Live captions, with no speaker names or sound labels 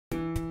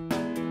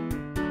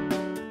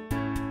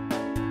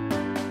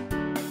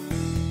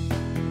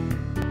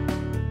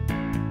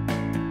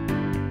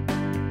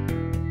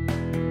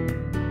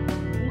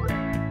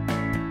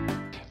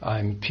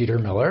I'm Peter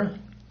Miller.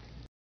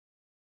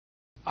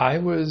 I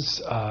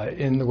was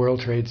in the World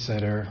Trade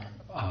Center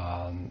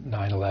on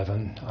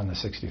 9/11 on the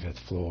 65th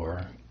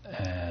floor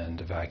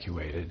and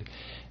evacuated.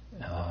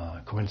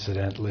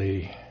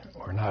 Coincidentally,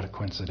 or not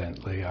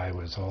coincidentally, I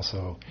was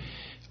also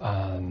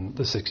on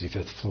the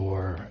 65th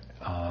floor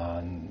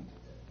on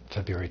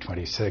February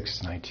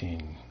 26,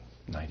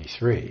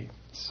 1993.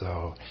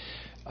 So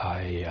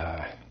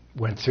I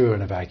went through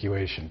an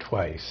evacuation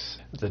twice.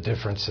 The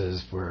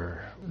differences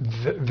were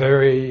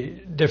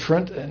very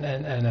different, and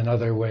in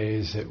other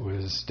ways it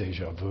was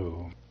deja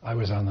vu. I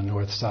was on the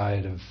north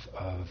side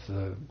of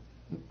the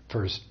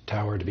first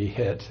tower to be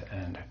hit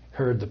and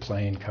heard the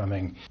plane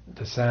coming.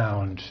 The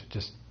sound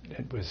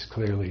it was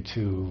clearly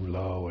too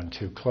low and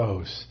too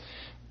close,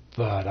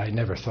 but I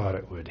never thought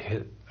it would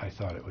hit. I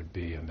thought it would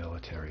be a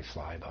military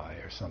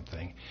flyby or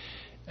something.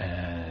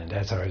 And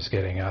as I was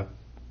getting up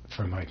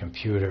from my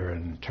computer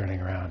and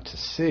turning around to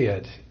see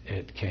it,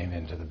 it came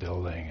into the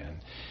building and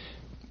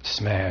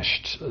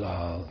smashed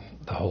the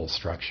whole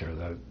structure.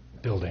 The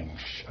building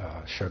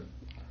shook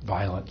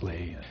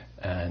violently,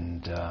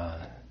 and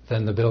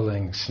then the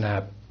building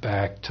snapped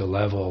back to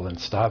level and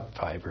stopped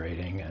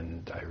vibrating,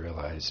 and I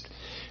realized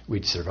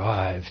we'd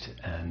survived.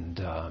 And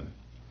a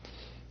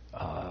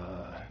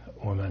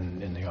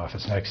woman in the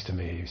office next to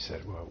me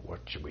said, "Well,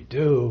 what should we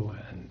do?"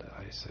 And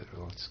I said,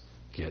 "Well, let's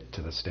get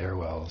to the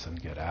stairwells and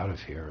get out of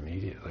here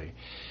immediately."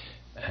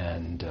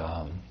 And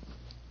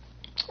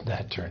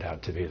that turned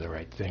out to be the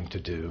right thing to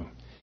do.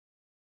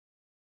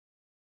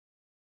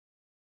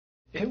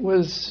 It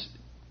was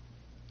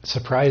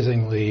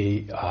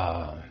surprisingly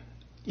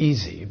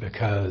easy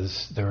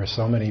because there were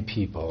so many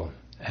people,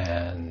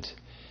 and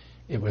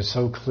it was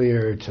so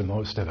clear to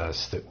most of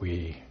us that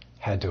we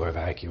had to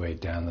evacuate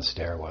down the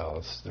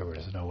stairwells. There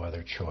was no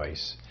other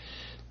choice.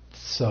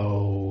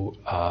 So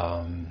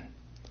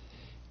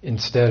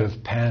instead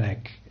of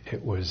panic,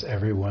 it was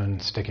everyone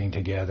sticking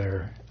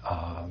together.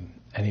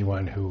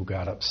 Anyone who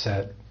got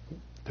upset,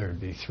 there'd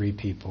be 3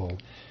 people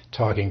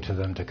talking to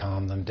them to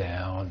calm them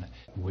down.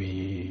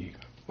 We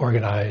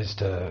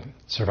organized a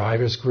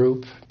survivors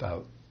group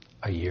about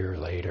a year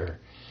later,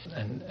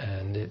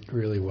 and it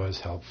really was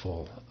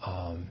helpful.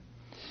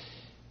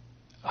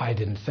 I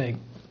didn't think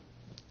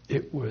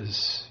it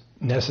was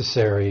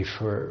necessary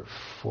for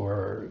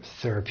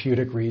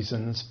therapeutic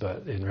reasons,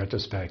 but in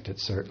retrospect, it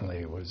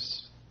certainly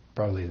was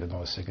probably the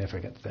most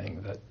significant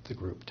thing that the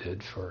group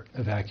did for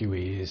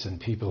evacuees and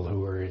people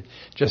who were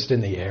just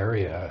in the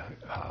area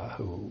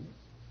who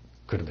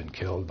could have been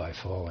killed by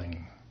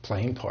falling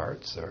plane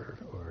parts or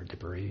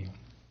debris.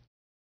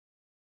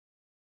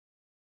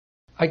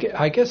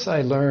 I guess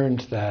I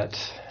learned that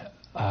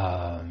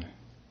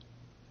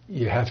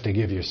you have to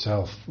give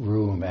yourself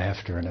room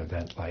after an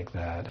event like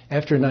that.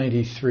 After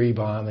 93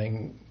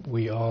 bombing,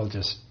 we all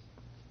just,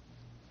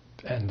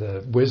 and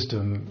the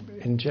wisdom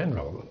in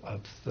general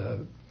of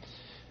the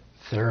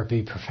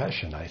therapy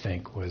profession, I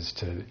think, was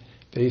to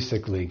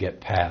basically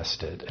get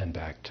past it and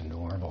back to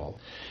normal.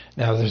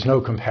 Now, there's no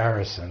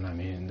comparison. I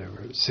mean, there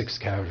were 6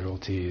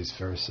 casualties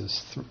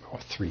versus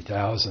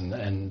 3,000,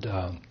 and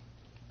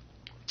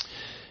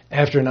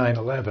after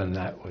 9/11,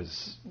 that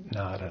was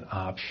not an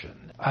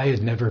option. I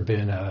had never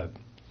been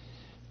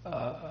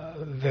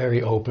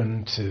very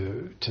open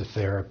to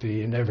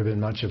therapy, and never been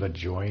much of a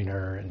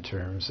joiner in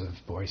terms of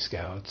Boy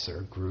Scouts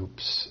or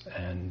groups.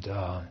 And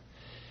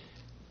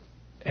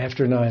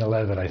after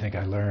 9/11, I think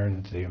I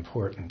learned the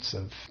importance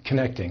of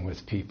connecting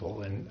with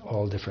people in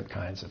all different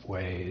kinds of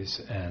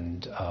ways.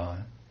 And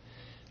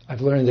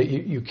I've learned that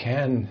you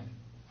can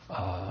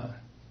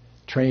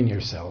train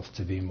yourself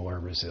to be more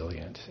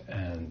resilient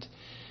and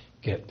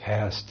get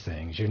past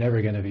things. You're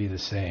never going to be the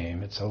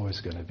same. It's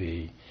always going to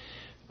be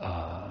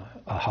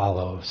a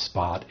hollow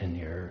spot in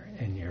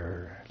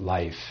your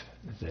life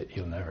that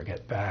you'll never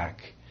get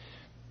back.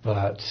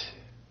 But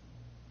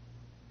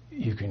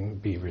you can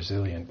be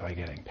resilient by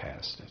getting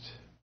past it.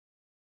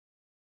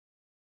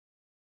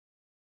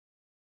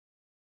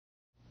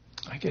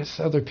 I guess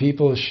other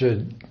people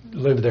should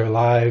live their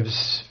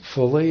lives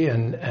fully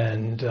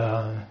and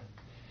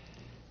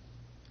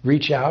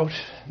reach out.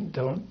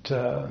 Don't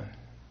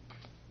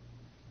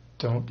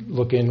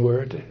look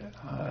inward.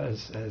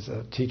 As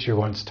a teacher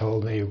once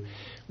told me,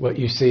 what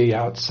you see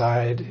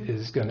outside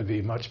is going to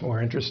be much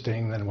more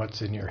interesting than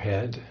what's in your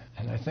head.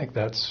 And I think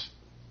that's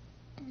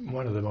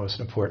one of the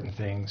most important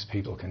things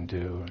people can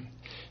do.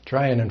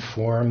 Try and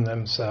inform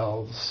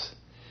themselves,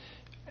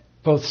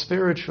 both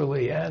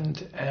spiritually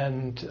and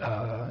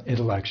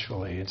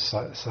intellectually. It's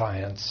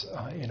science.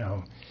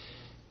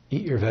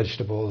 Eat your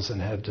vegetables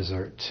and have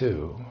dessert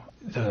too.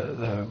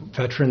 The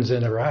veterans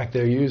in Iraq,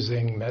 they're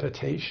using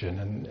meditation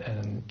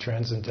and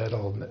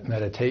transcendental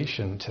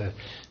meditation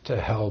to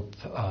help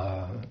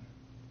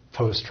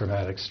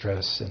post-traumatic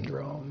stress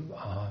syndrome.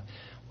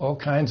 All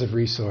kinds of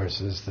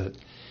resources that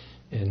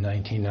in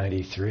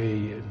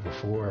 1993 and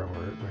before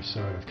were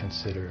sort of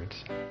considered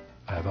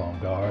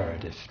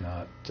avant-garde, if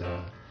not,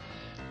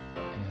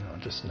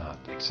 just not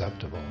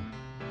acceptable.